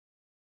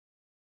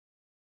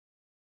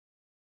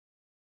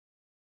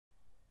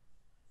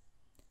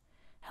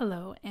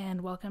Hello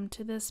and welcome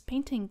to this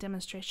painting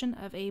demonstration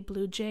of a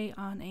blue jay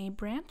on a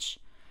branch.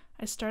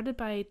 I started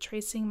by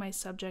tracing my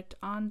subject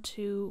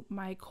onto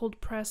my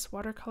cold press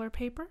watercolor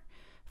paper,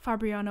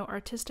 Fabriano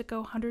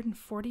Artistico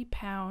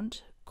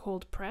 140-pound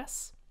cold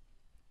press.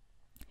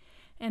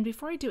 And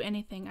before I do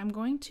anything, I'm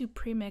going to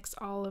pre-mix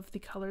all of the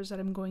colors that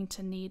I'm going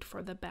to need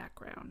for the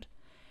background.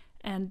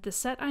 And the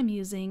set I'm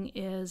using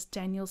is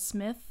Daniel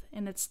Smith,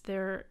 and it's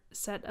their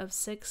set of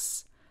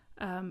 6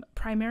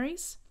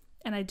 primaries.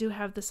 And I do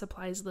have the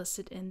supplies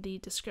listed in the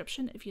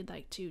description if you'd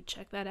like to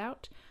check that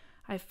out.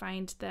 I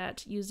find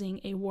that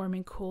using a warm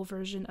and cool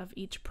version of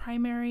each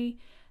primary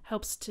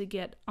helps to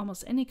get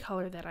almost any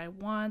color that I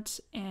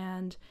want,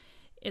 and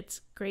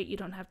it's great. You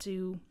don't have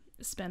to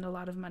spend a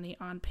lot of money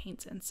on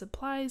paints and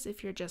supplies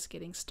if you're just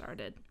getting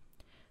started.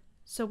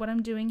 So what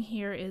I'm doing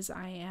here is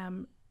I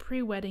am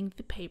pre-wetting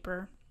the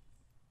paper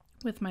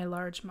with my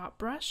large mop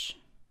brush.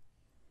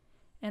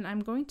 And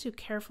I'm going to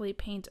carefully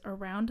paint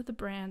around the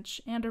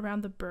branch and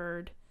around the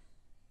bird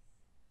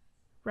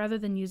rather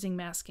than using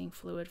masking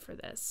fluid for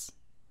this.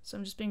 So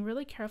I'm just being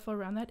really careful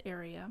around that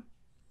area.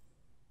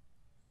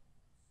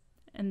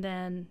 And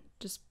then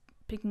just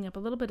picking up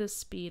a little bit of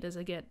speed as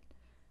I get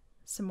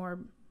some more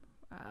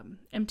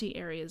empty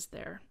areas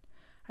there.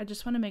 I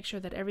just want to make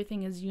sure that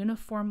everything is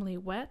uniformly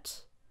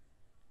wet.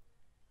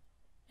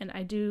 And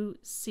I do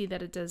see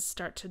that it does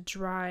start to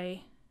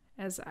dry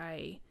as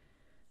I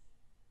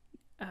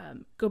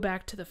go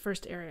back to the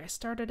first area I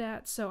started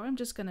at, so I'm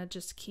just gonna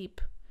keep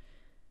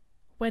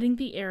wetting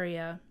the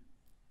area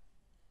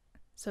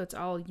so it's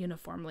all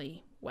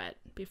uniformly wet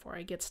before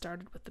I get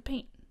started with the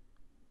paint.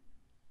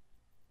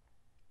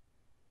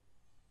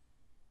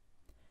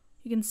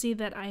 You can see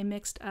that I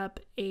mixed up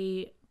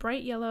a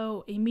bright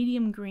yellow, a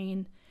medium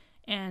green,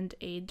 and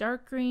a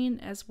dark green,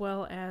 as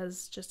well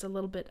as just a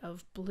little bit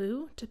of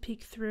blue to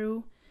peek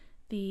through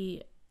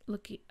the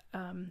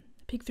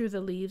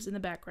leaves in the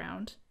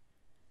background.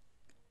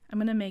 I'm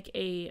going to make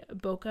a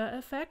bokeh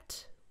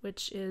effect,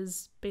 which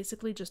is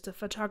basically just a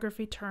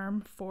photography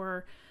term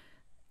for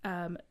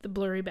the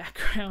blurry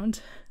background.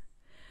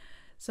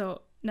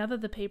 So now that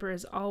the paper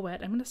is all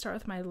wet, I'm going to start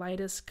with my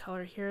lightest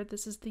color here.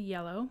 This is the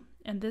yellow,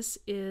 and this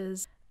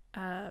is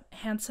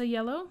Hansa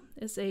yellow.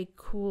 It's a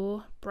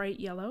cool, bright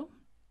yellow.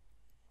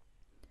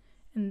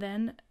 And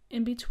then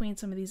in between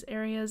some of these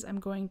areas,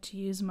 I'm going to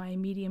use my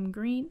medium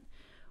green,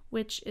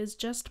 which is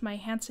just my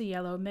Hansa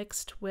yellow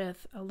mixed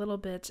with a little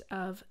bit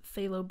of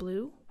phthalo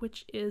blue,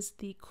 which is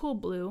the cool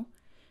blue.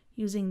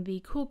 Using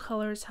the cool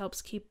colors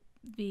helps keep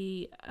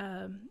the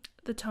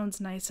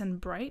tones nice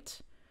and bright,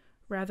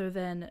 rather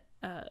than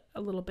a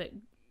little bit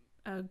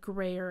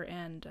grayer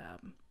and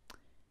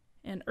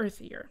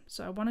earthier.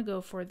 So I want to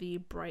go for the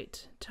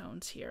bright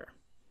tones here.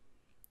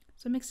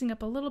 So mixing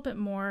up a little bit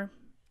more.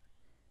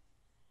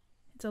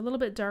 It's a little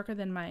bit darker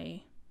than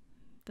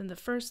the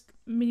first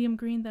medium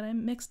green that I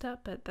mixed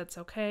up, but that's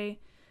okay.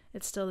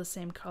 It's still the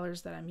same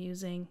colors that I'm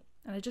using.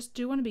 And I just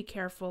do want to be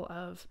careful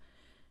of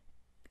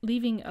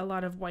leaving a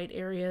lot of white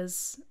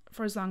areas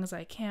for as long as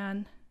I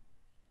can,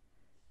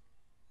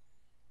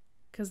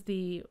 because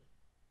the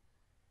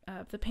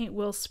paint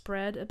will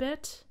spread a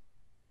bit,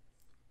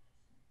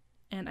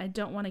 and I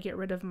don't want to get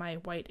rid of my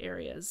white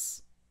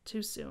areas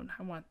too soon.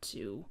 I want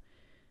to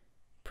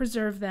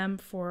preserve them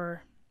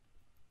for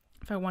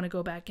if I want to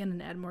go back in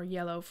and add more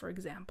yellow, for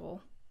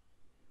example.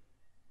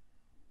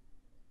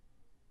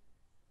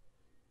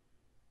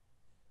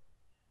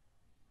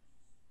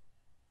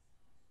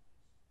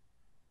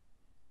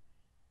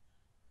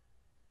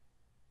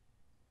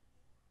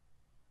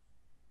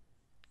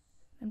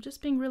 I'm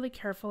just being really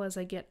careful as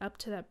I get up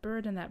to that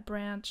bird and that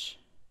branch.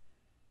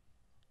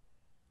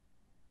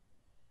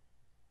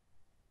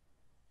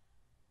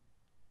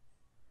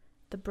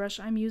 The brush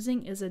I'm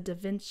using is a Da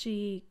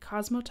Vinci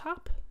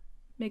Cosmotop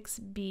Mix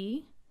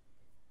B.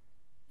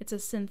 It's a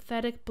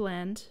synthetic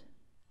blend,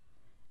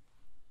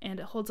 and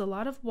it holds a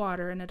lot of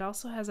water, and it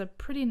also has a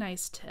pretty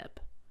nice tip.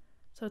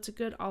 So it's a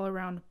good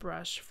all-around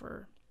brush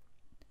for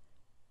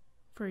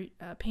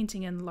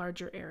painting in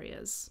larger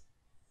areas.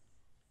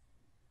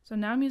 So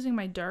now I'm using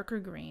my darker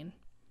green,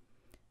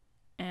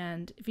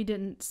 and if you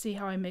didn't see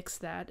how I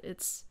mixed that,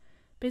 it's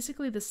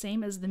basically the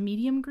same as the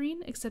medium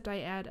green, except I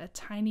add a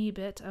tiny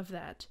bit of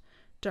that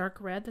dark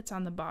red that's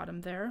on the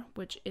bottom there,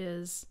 which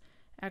is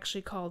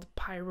actually called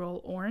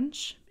Pyrrole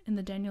Orange in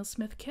the Daniel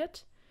Smith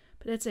kit.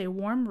 But it's a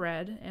warm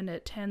red, and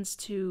it tends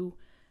to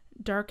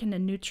darken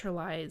and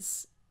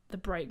neutralize the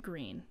bright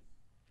green.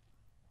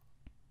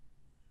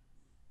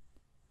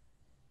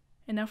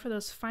 And now for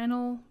those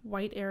final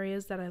white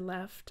areas that I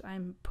left,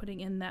 I'm putting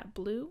in that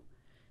blue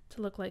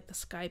to look like the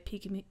sky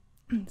peeking,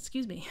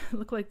 excuse me,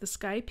 look like the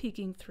sky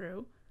peeking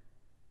through.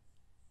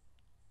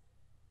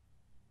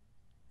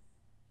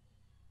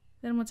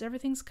 Then once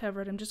everything's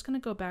covered, I'm just going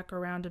to go back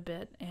around a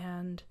bit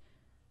and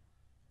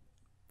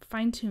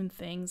fine-tune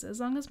things. As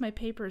long as my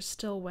paper is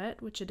still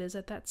wet, which it is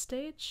at that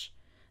stage,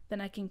 then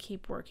I can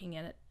keep working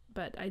in it,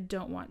 but I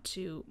don't want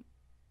to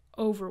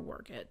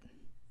overwork it.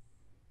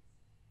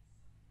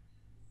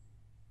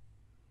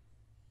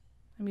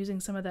 I'm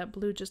using some of that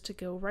blue just to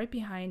go right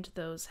behind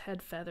those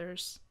head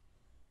feathers.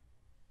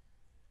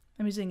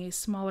 I'm using a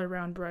smaller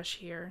round brush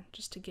here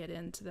just to get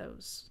into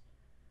those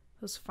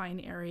fine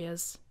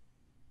areas.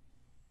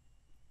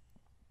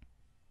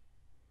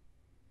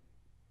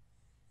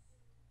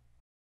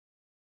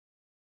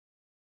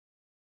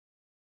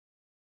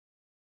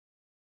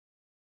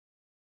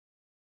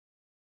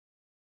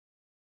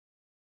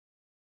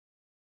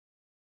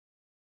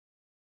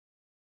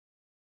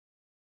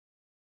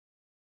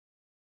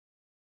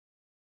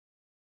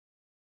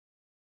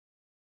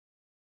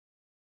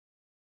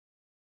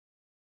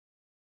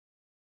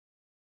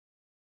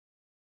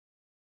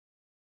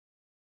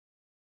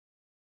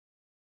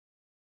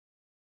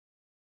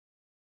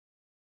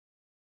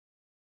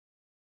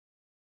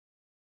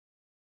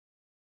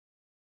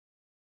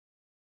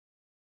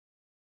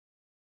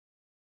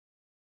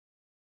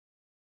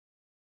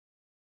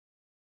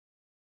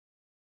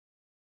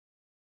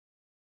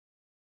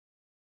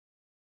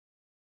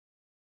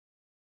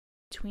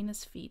 Between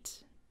his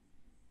feet.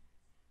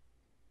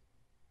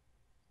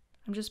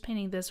 I'm just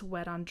painting this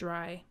wet on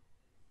dry.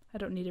 I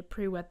don't need to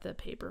pre-wet the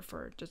paper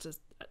for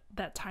just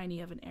that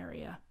tiny of an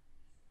area.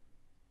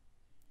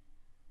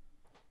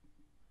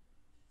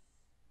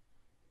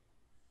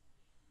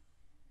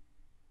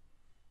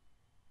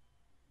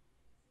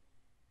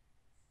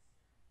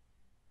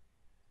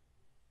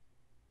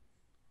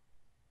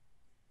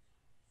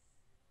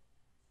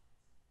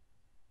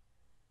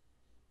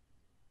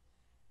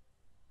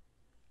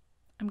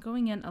 I'm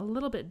going in a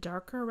little bit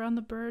darker around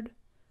the bird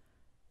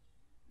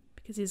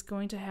because he's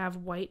going to have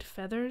white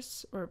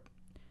feathers or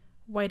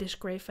whitish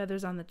gray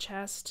feathers on the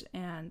chest,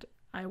 and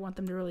I want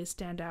them to really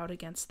stand out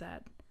against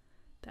that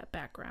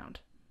background.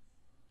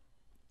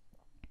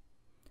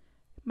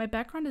 My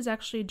background is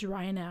actually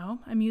dry now.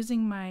 I'm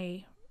using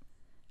my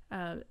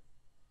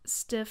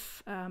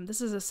stiff, this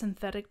is a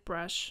synthetic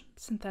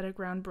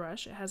round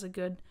brush. It has a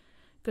good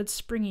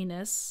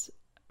springiness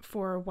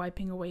for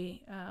wiping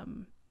away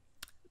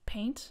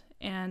paint,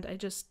 and I'm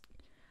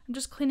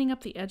just cleaning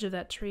up the edge of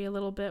that tree a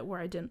little bit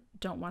where I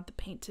don't want the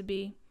paint to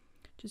be.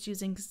 Just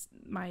using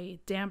my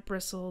damp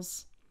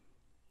bristles,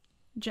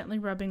 gently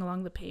rubbing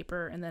along the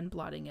paper and then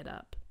blotting it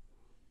up.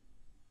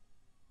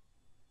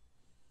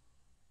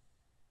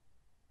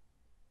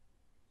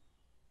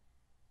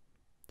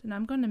 Then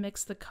I'm going to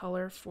mix the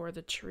color for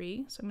the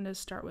tree. So I'm going to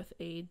start with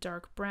a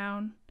dark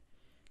brown.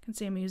 You can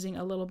see I'm using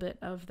a little bit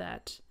of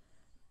that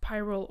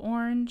Pyrrole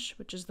orange,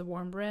 which is the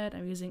warm red.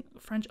 I'm using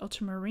French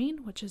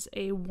ultramarine, which is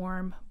a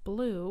warm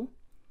blue.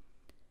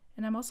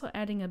 And I'm also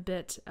adding a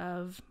bit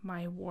of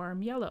my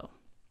warm yellow.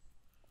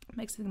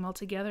 Mixing them all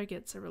together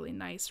gets a really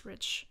nice,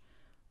 rich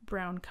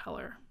brown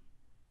color.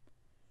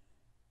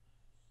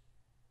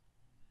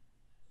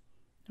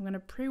 I'm going to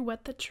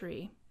pre-wet the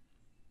tree.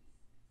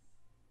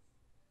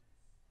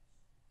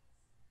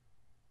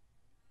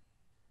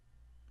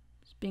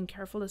 Just being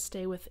careful to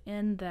stay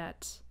within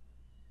that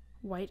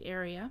white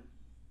area.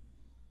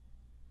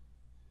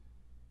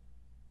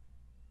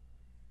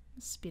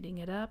 Speeding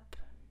it up.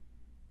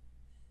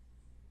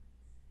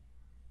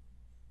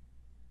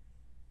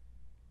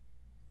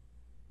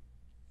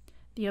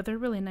 The other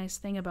really nice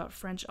thing about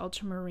French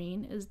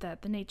ultramarine is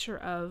that the nature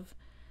of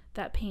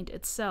that paint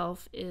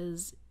itself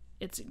is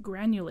it's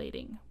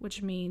granulating,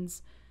 which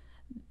means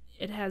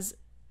it has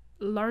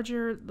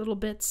larger little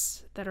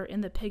bits that are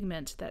in the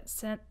pigment that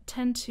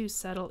tend to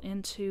settle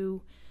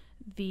into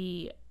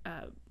the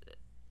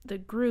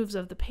grooves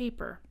of the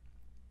paper.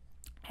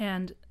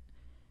 And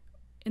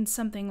in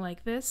something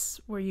like this,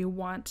 where you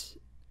want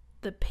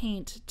the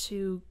paint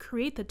to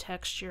create the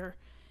texture,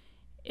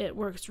 it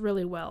works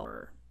really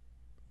well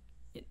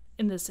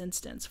in this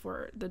instance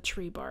for the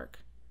tree bark.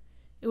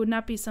 It would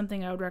not be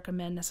something I would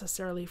recommend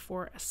necessarily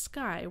for a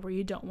sky where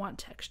you don't want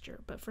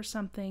texture, but for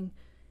something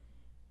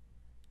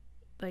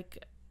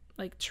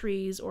like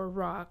trees or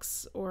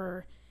rocks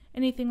or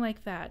anything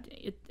like that,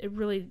 it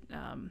really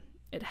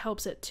it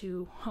helps it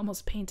to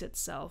almost paint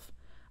itself.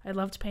 I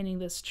loved painting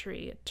this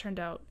tree. It turned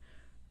out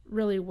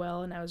really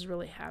well, and I was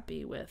really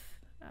happy with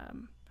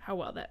how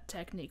well that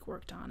technique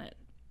worked on it.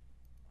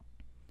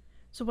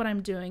 So what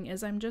I'm doing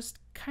is I'm just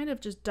kind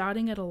of just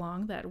dotting it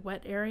along that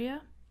wet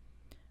area.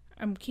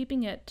 I'm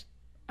keeping it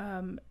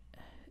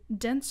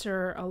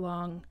denser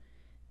along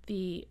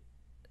the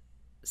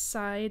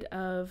side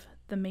of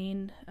the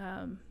main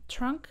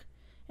trunk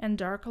and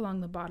dark along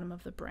the bottom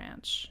of the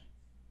branch.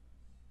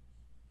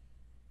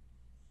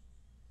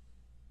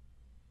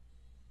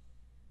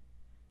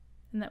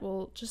 And that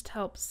will just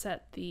help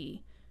set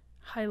the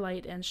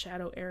highlight and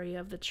shadow area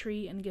of the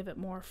tree and give it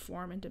more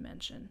form and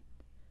dimension.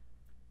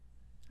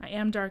 I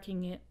am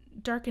darkening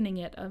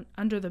it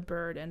under the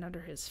bird and under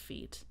his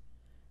feet,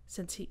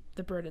 since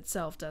the bird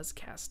itself does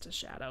cast a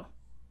shadow.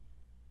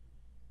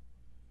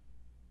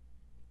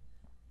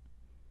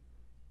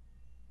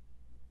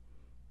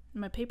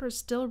 My paper is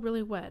still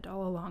really wet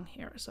all along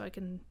here, so I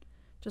can,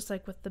 just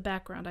like with the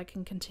background, I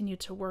can continue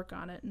to work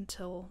on it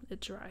until it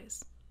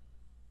dries.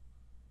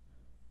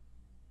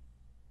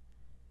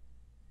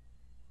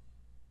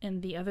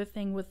 And the other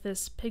thing with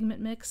this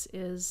pigment mix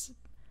is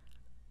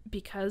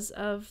because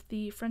of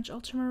the French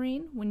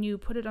ultramarine, when you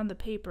put it on the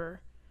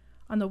paper,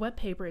 on the wet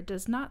paper, it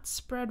does not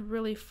spread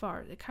really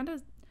far. It kind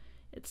of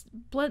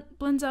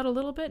blends out a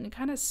little bit, and it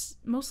kind of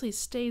mostly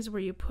stays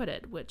where you put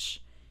it,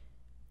 which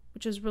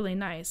is really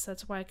nice.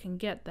 That's why I can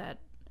get that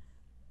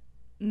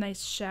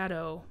nice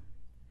shadow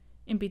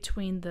in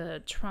between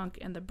the trunk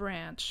and the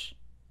branch,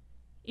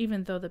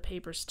 even though the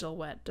paper's still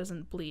wet,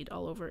 doesn't bleed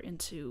all over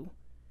into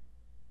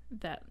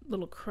that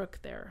little crook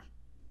there.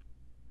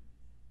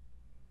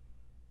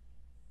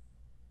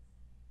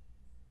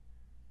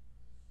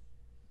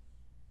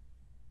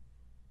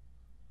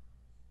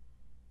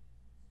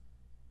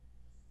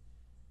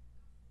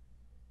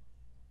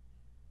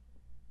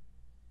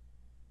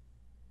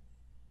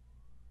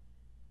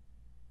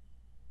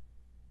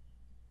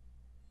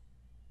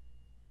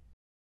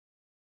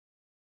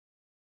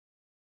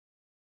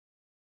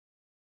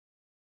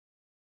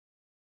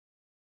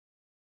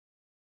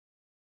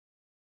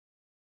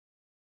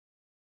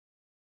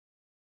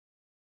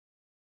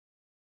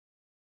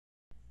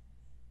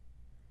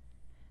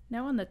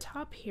 Now on the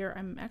top here,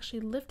 I'm actually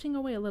lifting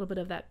away a little bit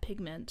of that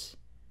pigment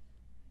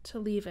to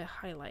leave a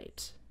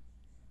highlight.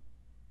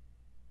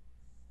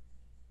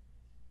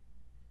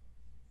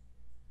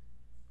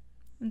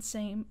 And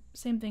same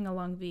thing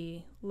along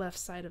the left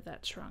side of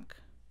that trunk.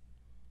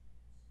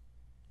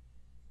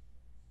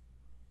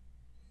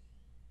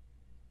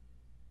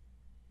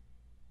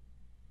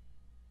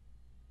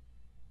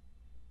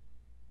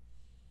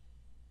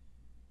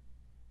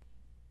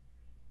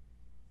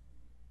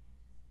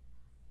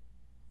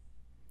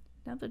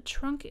 Now the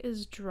trunk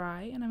is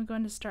dry, and I'm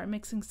going to start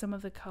mixing some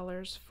of the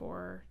colors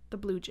for the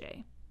blue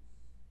jay.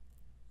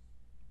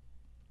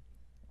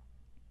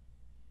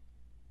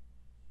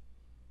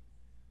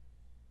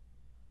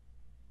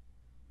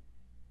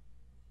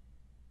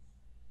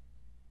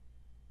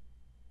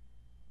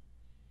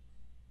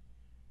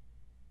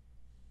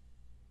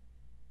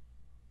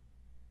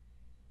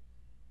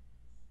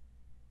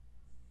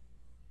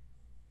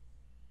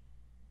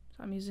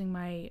 So I'm using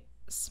my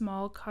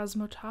small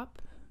Cosmotop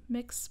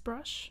mix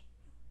brush.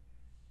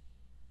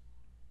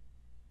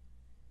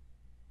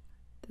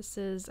 This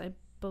is, I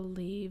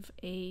believe,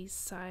 a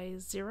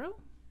size 0.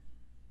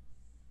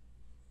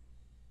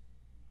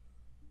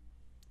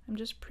 I'm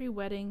just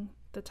pre-wetting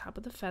the top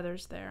of the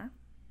feathers there.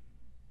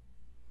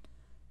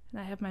 And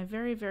I have my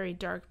very, very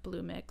dark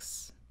blue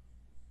mix.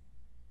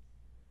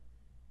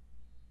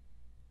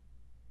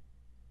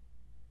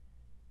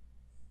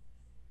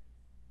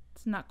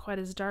 It's not quite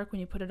as dark when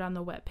you put it on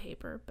the wet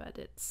paper, but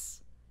it's,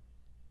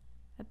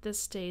 at this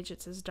stage,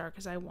 it's as dark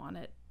as I want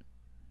it.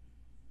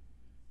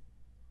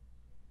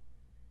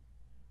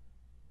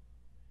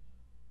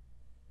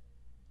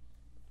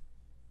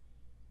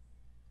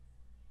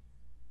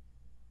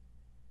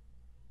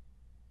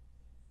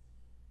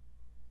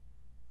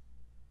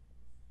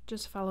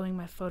 Just following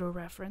my photo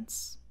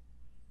reference.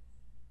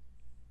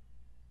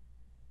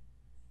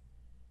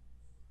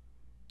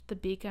 The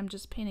beak I'm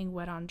just painting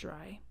wet on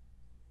dry.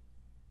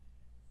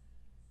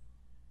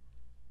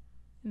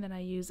 And then I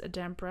use a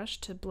damp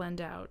brush to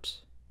blend out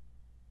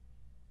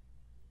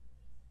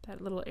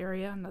that little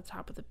area on the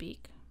top of the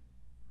beak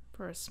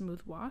for a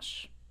smooth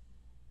wash,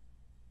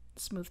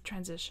 smooth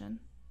transition.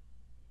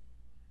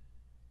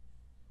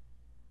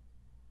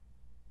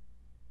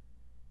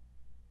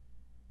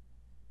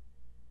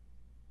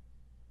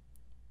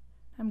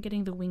 I'm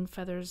getting the wing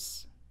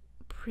feathers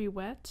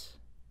pre-wet,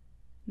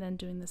 then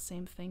doing the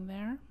same thing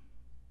there.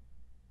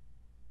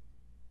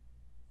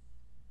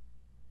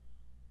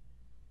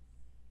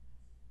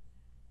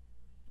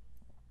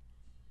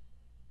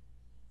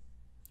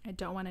 I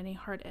don't want any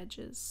hard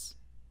edges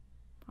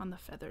on the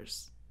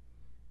feathers.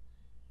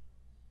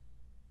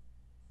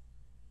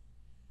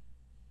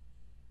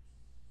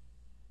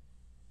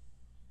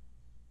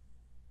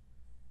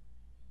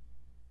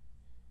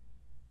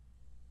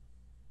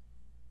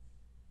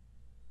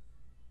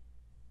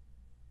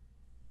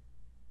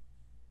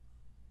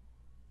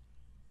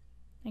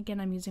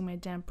 Again, I'm using my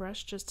damp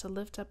brush just to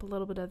lift up a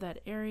little bit of that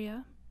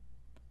area.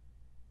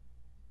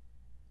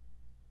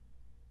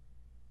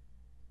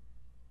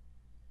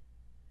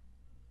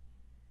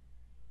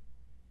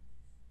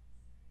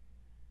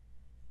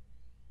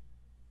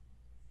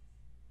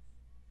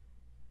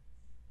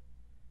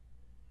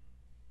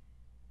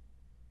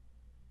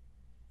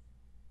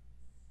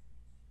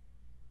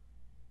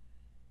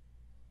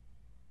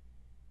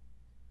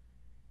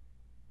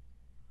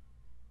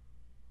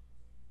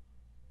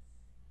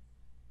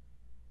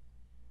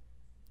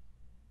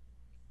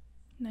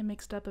 And I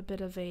mixed up a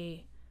bit of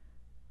a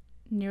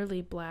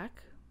nearly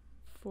black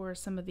for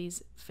some of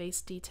these face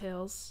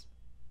details.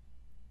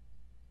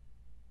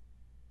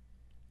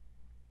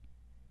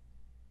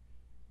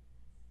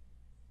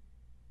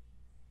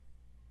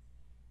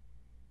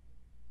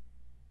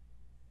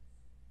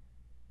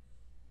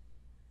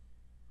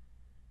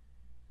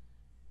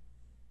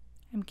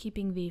 I'm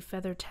keeping the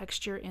feather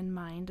texture in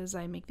mind as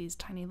I make these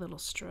tiny little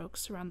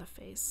strokes around the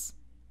face.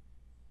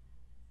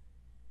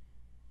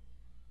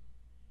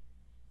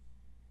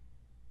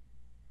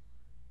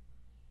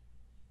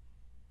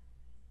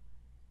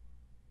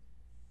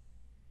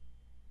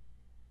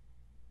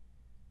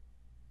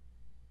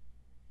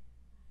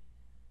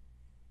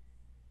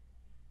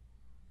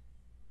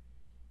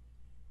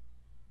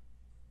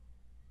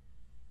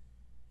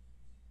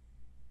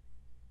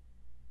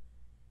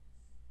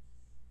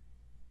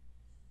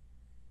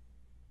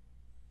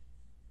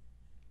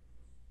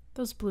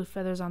 Those blue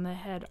feathers on the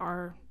head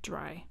are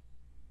dry.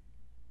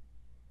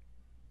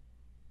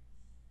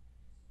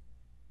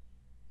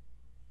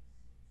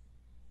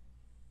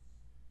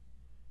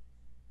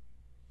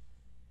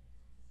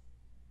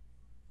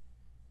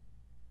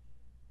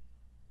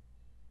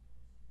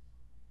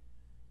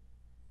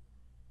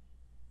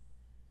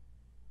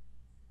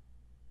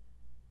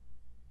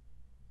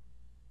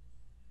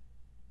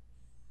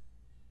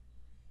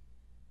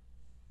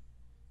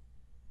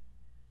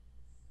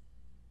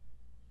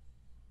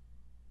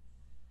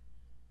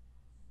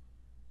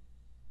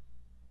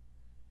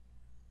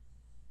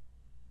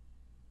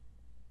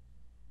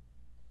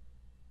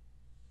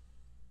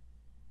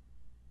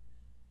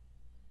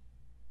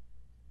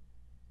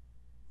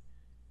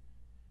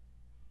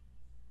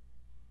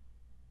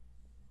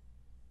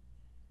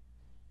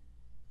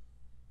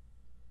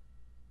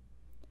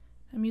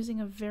 I'm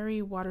using a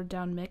very watered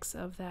down mix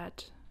of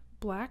that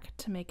black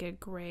to make it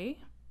gray.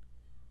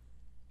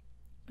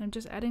 I'm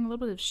just adding a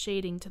little bit of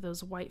shading to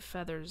those white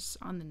feathers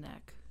on the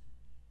neck.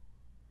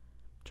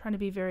 Trying to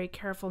be very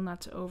careful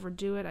not to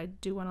overdo it. I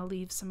do want to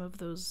leave some of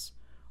those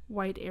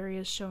white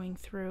areas showing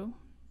through.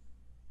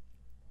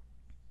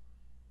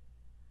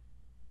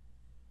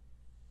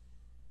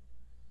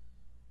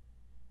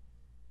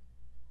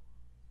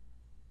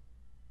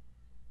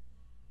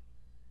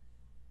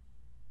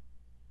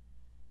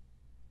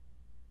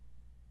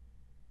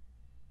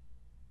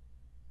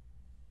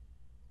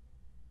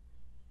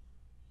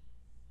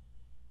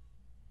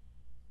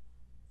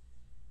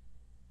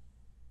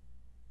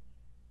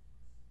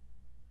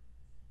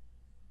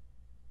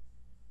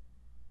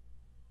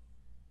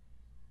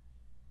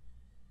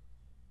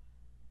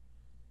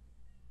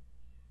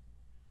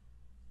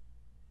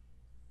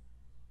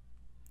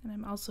 And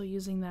I'm also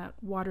using that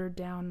watered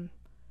down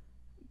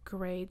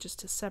gray just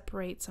to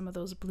separate some of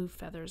those blue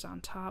feathers on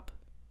top,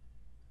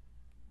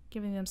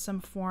 giving them some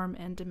form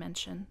and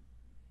dimension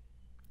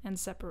and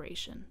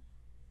separation.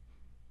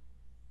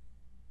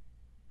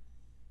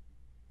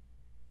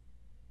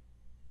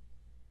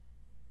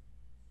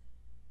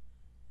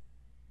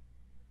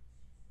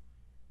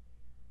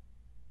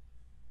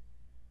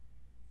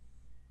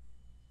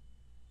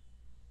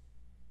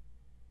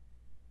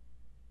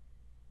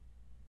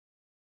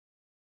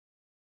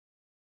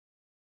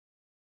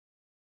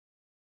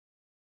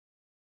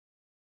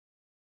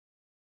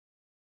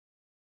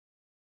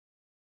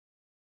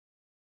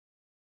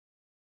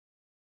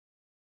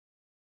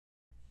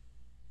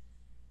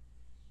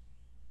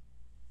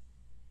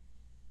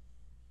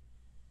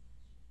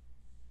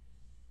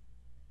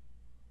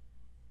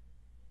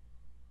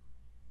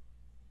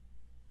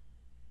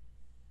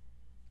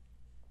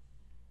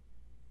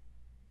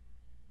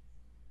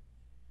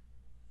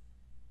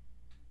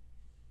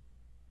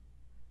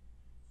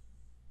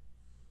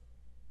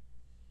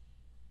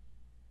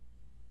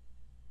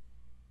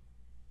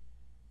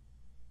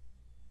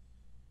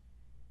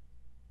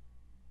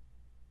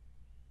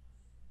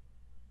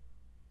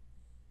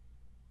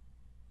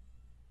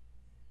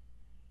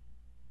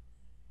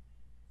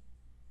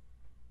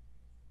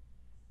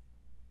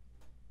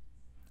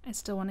 I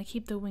still want to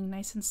keep the wing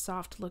nice and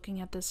soft looking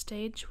at this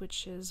stage,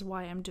 which is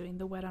why I'm doing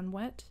the wet on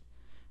wet,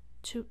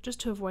 just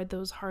to avoid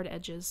those hard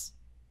edges.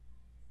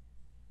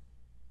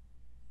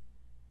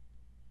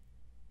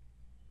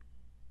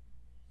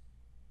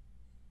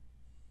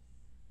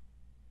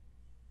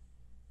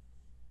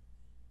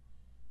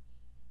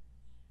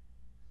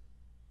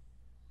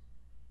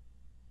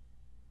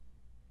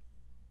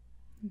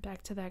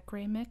 Back to that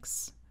gray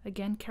mix,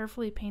 again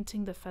carefully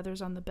painting the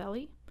feathers on the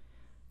belly,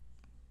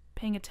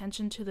 paying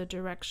attention to the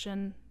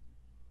direction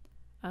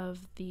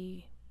of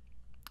the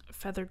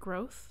feather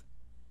growth,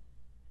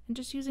 and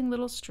just using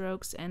little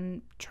strokes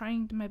and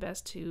trying my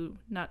best to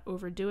not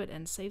overdo it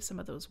and save some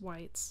of those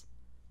whites.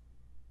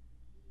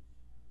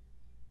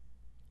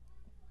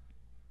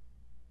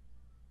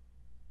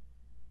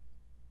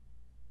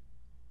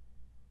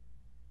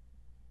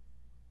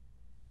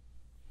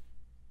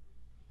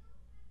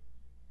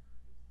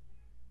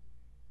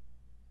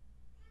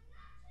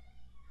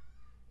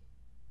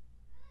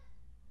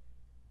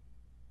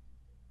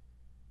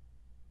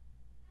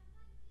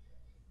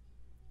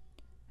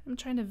 I'm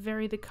trying to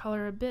vary the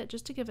color a bit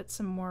just to give it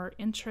some more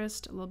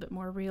interest, a little bit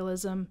more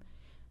realism,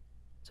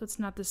 so it's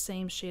not the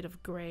same shade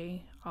of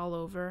gray all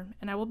over.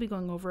 And I will be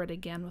going over it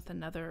again with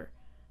another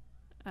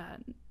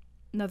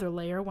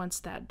layer once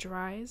that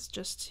dries,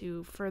 just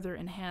to further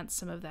enhance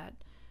some of that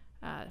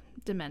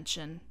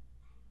dimension.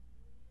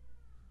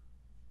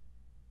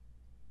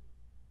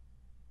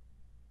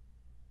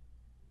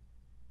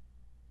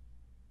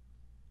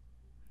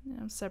 And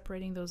I'm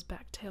separating those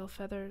back tail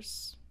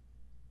feathers.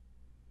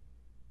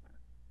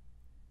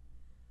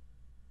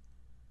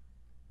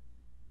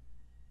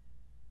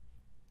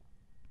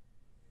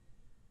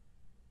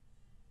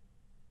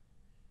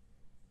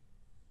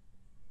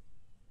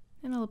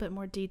 And a little bit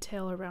more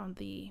detail around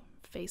the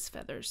face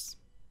feathers.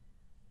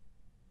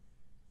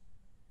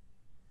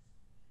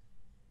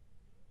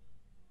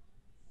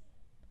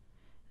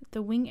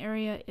 The wing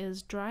area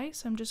is dry,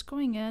 so I'm just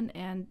going in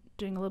and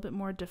doing a little bit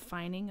more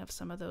defining of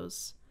some of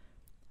those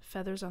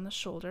feathers on the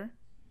shoulder.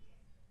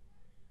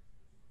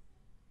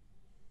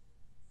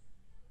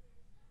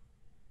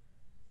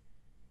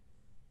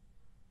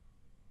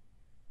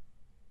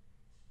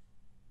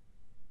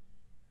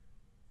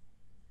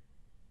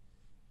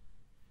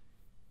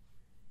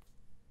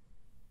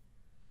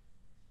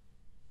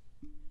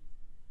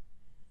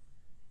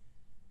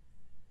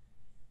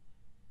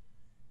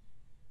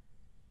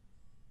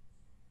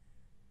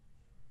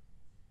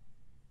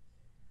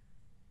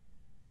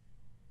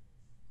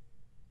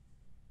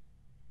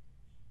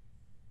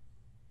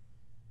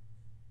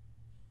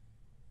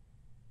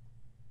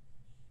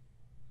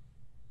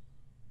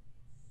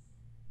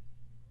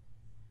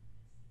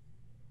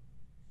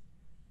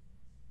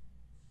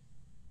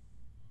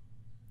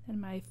 And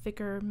my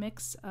thicker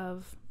mix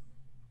of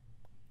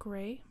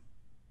gray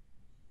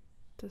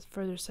to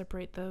further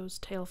separate those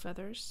tail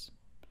feathers.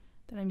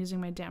 Then I'm using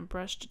my damp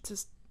brush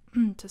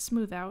to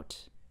smooth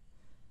out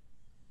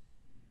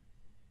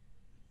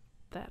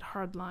that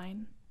hard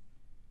line.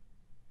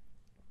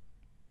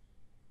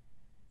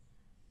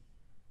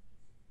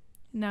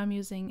 Now I'm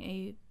using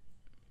a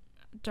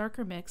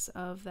darker mix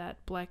of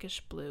that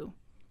blackish blue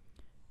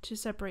to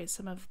separate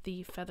some of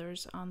the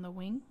feathers on the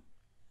wing.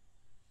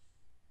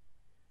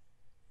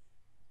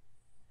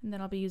 And then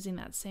I'll be using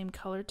that same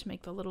color to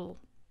make the little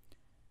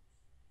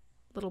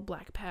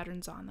black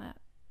patterns on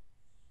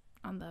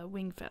the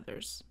wing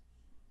feathers.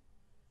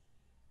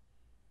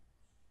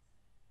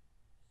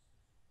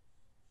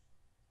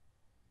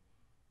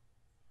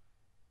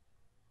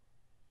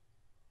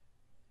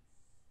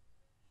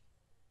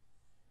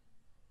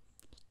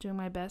 Doing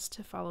my best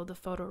to follow the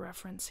photo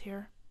reference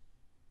here.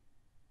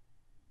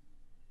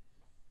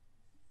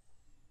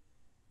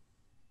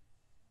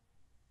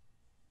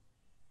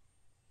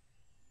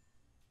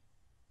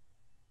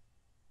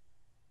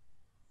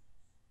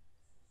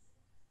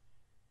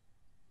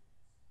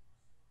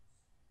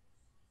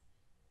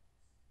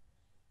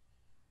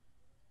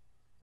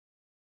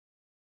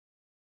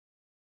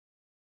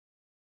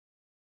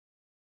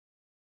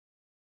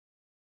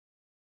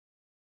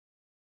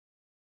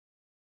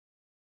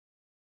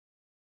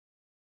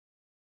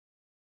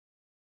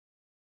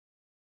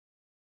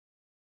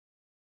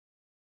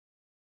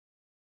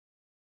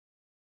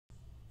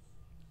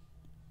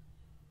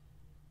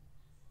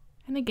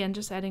 And again,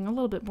 just adding a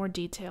little bit more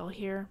detail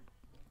here.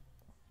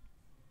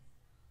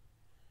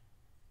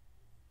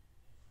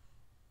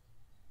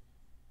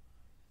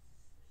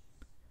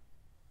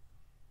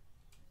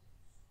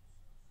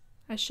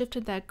 I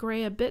shifted that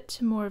gray a bit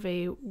to more of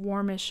a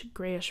warmish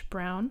grayish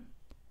brown.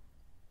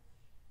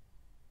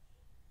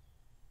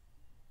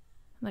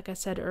 Like I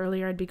said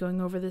earlier, I'd be going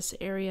over this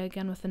area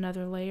again with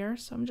another layer,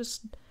 so I'm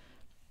just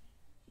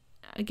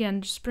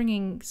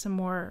bringing some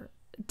more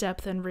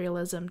depth and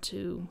realism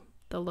to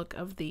the look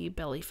of the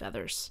belly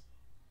feathers.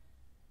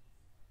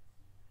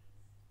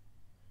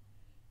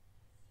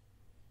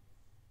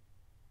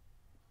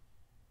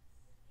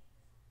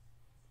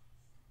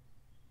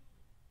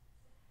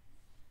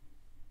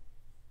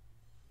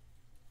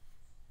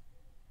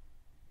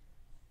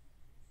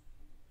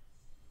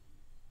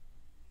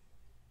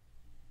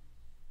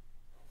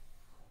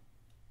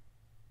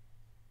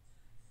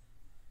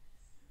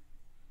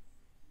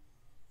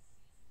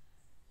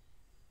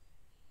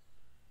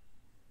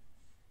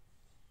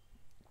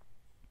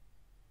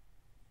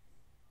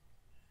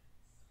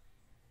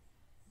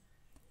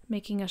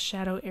 Making a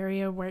shadow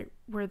area where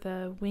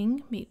the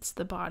wing meets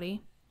the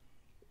body.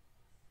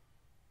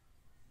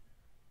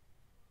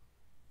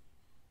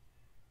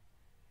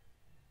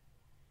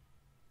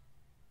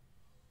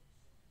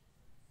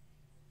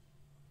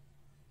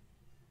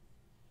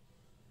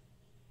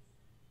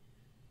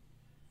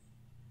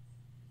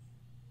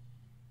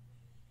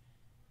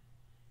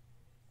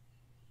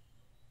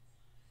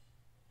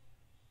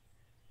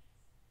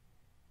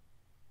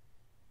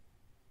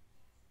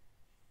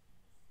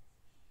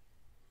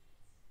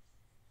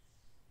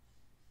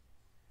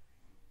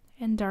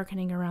 And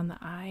darkening around the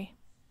eye.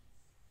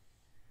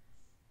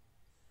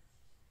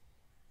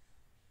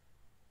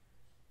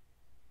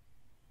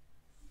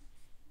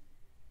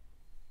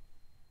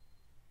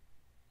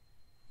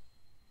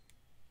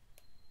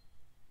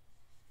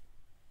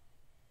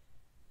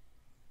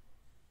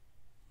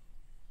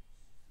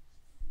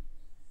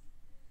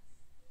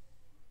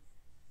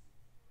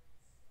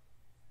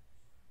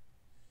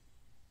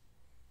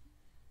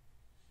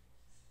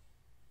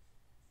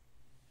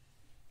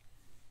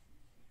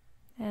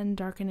 And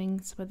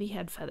darkening some of the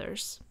head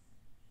feathers.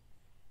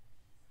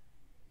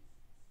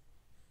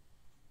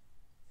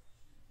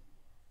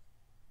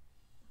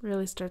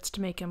 Really starts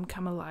to make them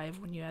come alive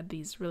when you add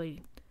these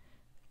really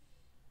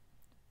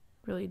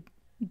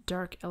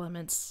dark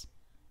elements.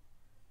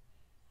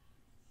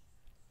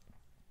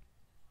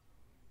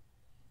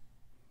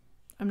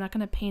 I'm not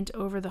going to paint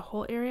over the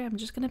whole area. I'm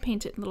just going to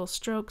paint it in little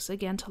strokes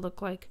again to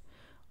look like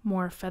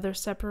more feather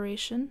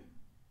separation.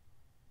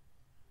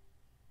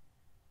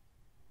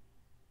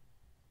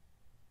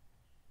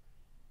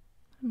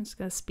 I'm just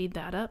going to speed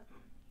that up.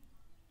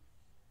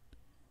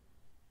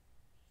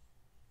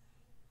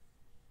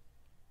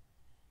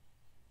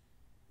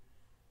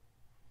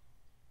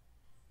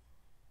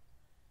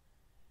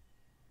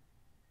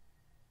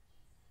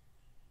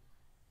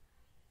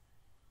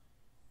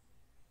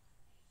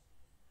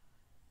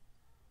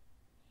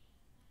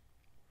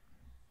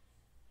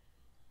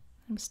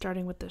 I'm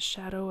starting with the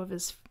shadow of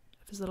his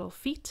little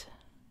feet.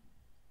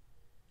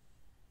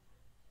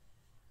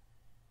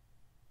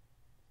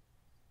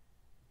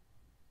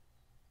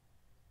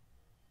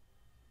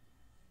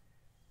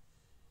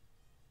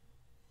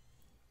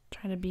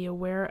 Trying to be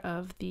aware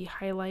of the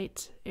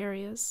highlight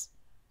areas.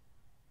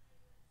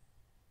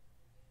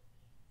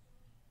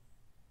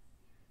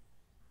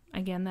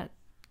 Again, that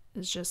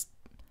is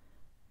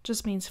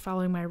just means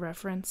following my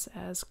reference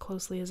as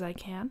closely as I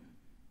can,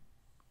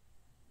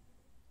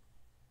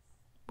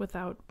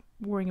 without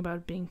worrying about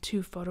it being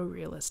too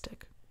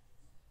photorealistic.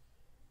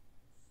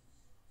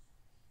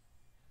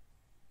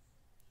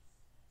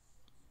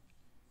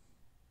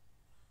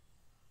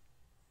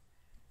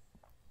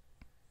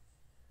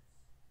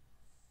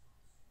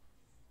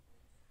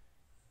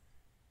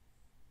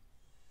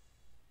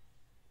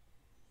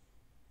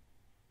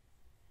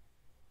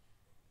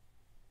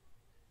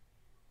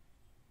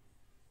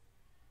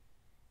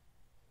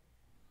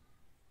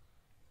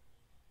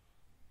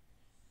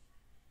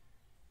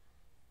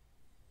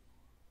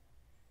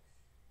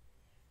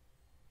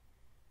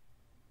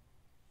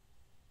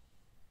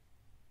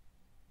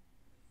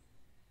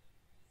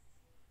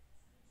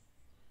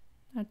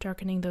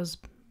 Darkening those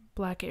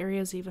black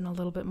areas even a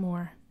little bit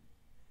more.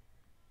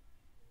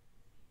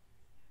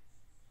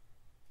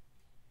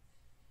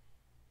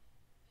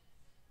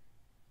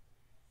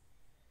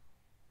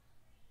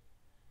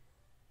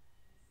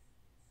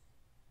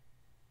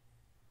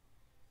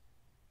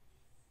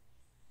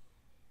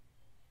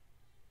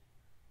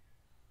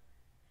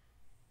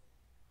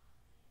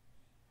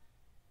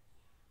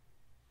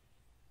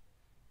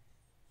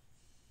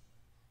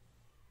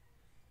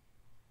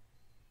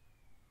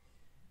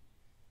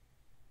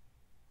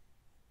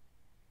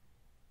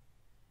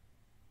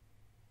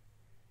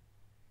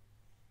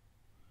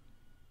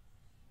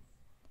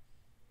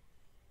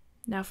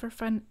 Now for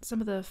some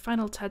of the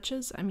final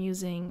touches, I'm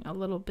using a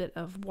little bit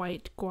of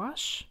white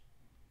gouache.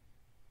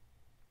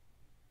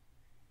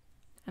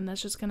 And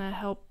that's just going to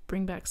help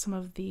bring back some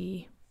of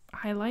the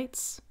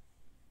highlights.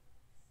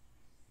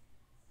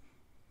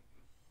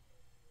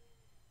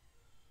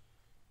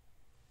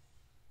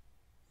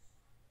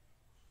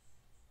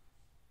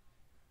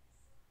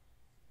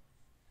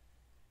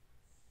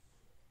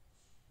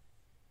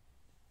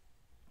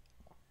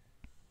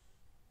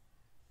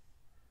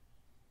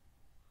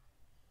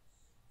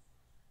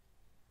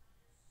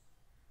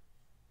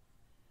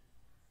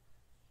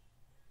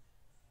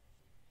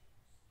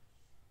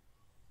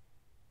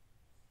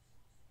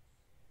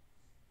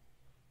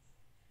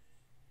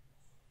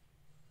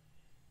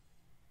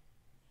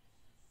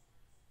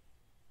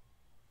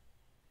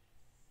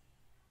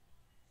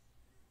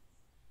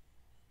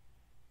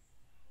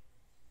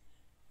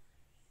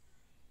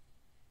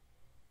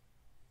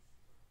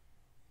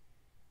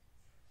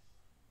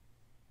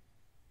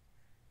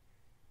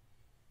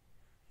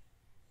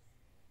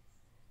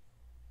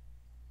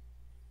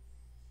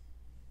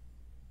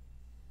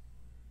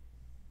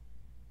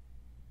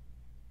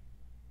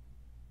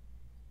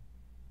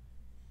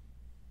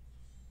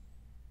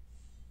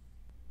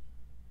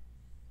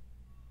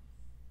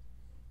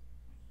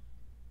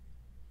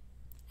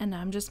 And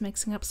now I'm just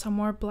mixing up some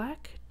more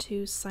black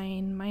to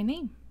sign my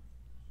name.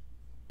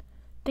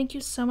 Thank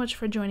you so much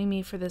for joining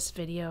me for this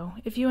video.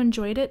 If you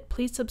enjoyed it,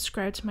 please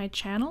subscribe to my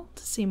channel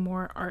to see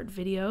more art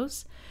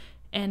videos,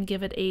 and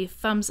give it a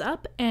thumbs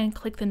up and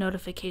click the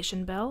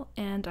notification bell,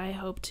 and I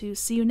hope to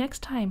see you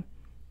next time.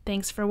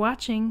 Thanks for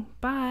watching.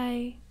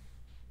 Bye!